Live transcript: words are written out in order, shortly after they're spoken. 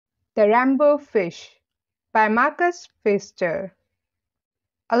The Rainbow Fish by Marcus Pfister.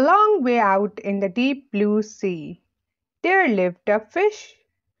 A long way out in the deep blue sea, there lived a fish,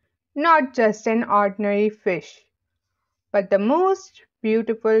 not just an ordinary fish, but the most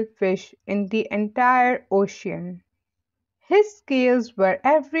beautiful fish in the entire ocean. His scales were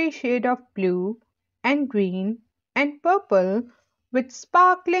every shade of blue and green and purple, with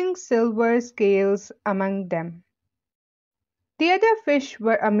sparkling silver scales among them. The other fish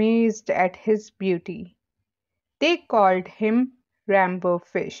were amazed at his beauty. They called him Rainbow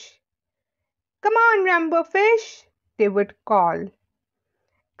Fish. "Come on, Rainbow Fish," they would call.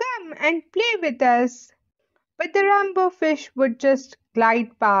 "Come and play with us." But the Rainbow Fish would just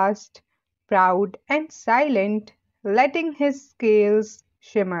glide past, proud and silent, letting his scales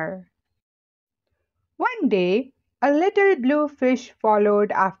shimmer. One day, a little blue fish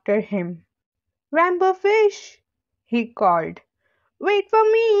followed after him. "Rainbow Fish," he called, "wait for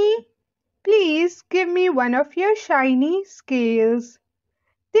me. Please give me one of your shiny scales.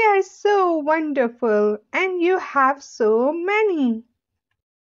 They are so wonderful, and you have so many."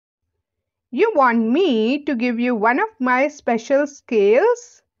 "You want me to give you one of my special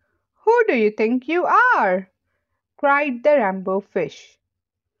scales? Who do you think you are?" cried the Rainbow Fish.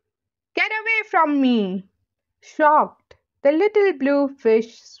 "Get away from me!" Shocked, the little blue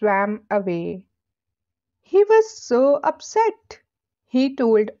fish swam away. He was so upset. He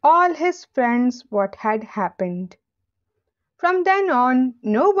told all his friends what had happened. From then on,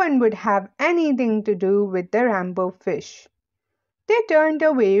 no one would have anything to do with the Rainbow Fish. They turned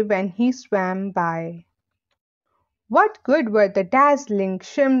away when he swam by. What good were the dazzling,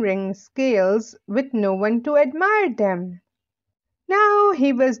 shimmering scales with no one to admire them? Now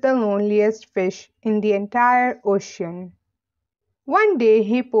he was the loneliest fish in the entire ocean. One day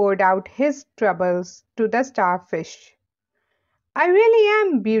he poured out his troubles to the starfish. "I really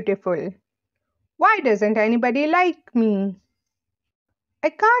am beautiful. Why doesn't anybody like me?" "I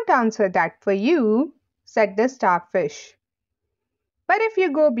can't answer that for you," said the starfish. "But if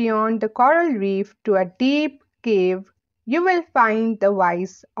you go beyond the coral reef to a deep cave, you will find the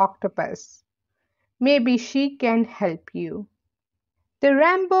wise octopus. Maybe she can help you." The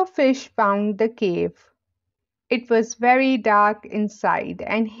Rainbow Fish found the cave. It was very dark inside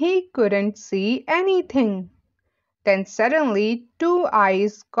and he couldn't see anything. Then suddenly two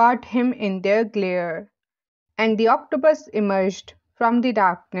eyes caught him in their glare, and the octopus emerged from the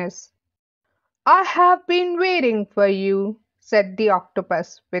darkness. "I have been waiting for you," said the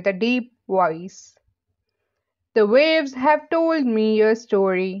octopus with a deep voice. "The waves have told me your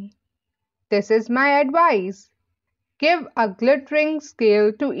story. This is my advice. Give a glittering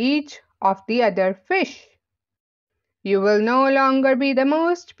scale to each of the other fish. You will no longer be the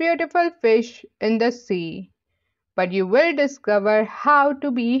most beautiful fish in the sea, but you will discover how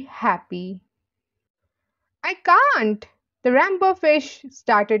to be happy." "I can't," the Rainbow Fish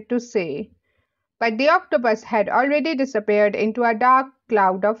started to say, but the octopus had already disappeared into a dark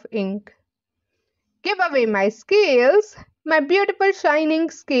cloud of ink. "Give away my scales, my beautiful shining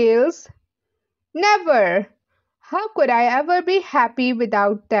scales. Never! How could I ever be happy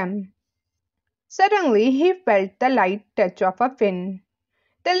without them?" Suddenly he felt the light touch of a fin.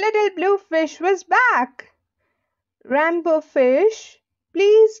 The little blue fish was back. "Rainbow Fish,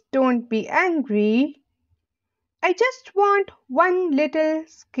 please don't be angry. I just want one little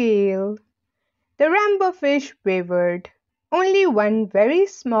scale." The Rainbow Fish wavered. "Only one very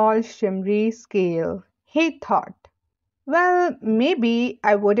small shimmery scale," he thought. "Well, maybe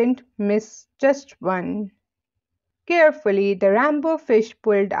I wouldn't miss just one." Carefully, the Rainbow Fish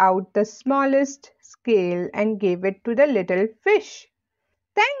pulled out the smallest scale and gave it to the little fish.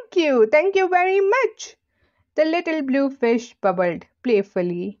 Thank you very much," the little blue fish bubbled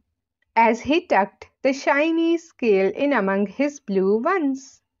playfully, as he tucked the shiny scale in among his blue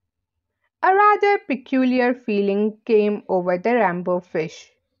ones. A rather peculiar feeling came over the Rainbow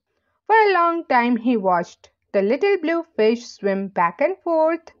Fish. For a long time he watched the little blue fish swim back and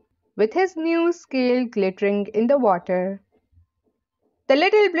forth with his new scale glittering in the water. The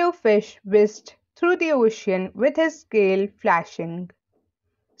little blue fish whisked through the ocean with his scale flashing.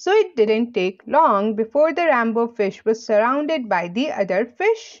 So it didn't take long before the Rainbow Fish was surrounded by the other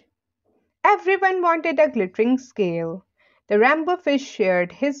fish. Everyone wanted a glittering scale. The Rainbow Fish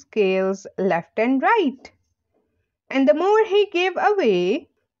shared his scales left and right. And the more he gave away,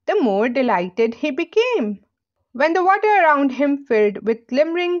 the more delighted he became. When the water around him filled with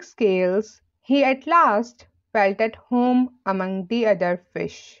glimmering scales, he at last felt at home among the other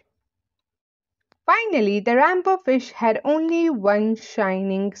fish. Finally, the Rainbow Fish had only one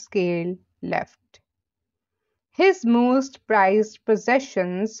shining scale left. His most prized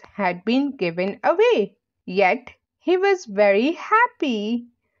possessions had been given away. Yet he was very happy.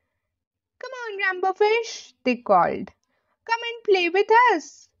 Come on, Rambo Fish, they called. Come and play with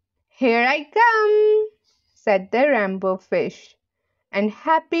us. Here I come, said the Rambo Fish, and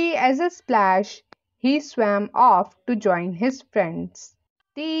happy as a splash, he swam off to join his friends.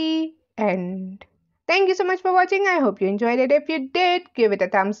 The end. Thank you so much for watching. I hope you enjoyed it. If you did, give it a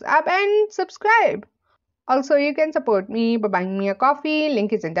thumbs up and subscribe. Also, you can support me by buying me a coffee.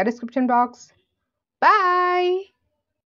 Link is in the description box. Bye.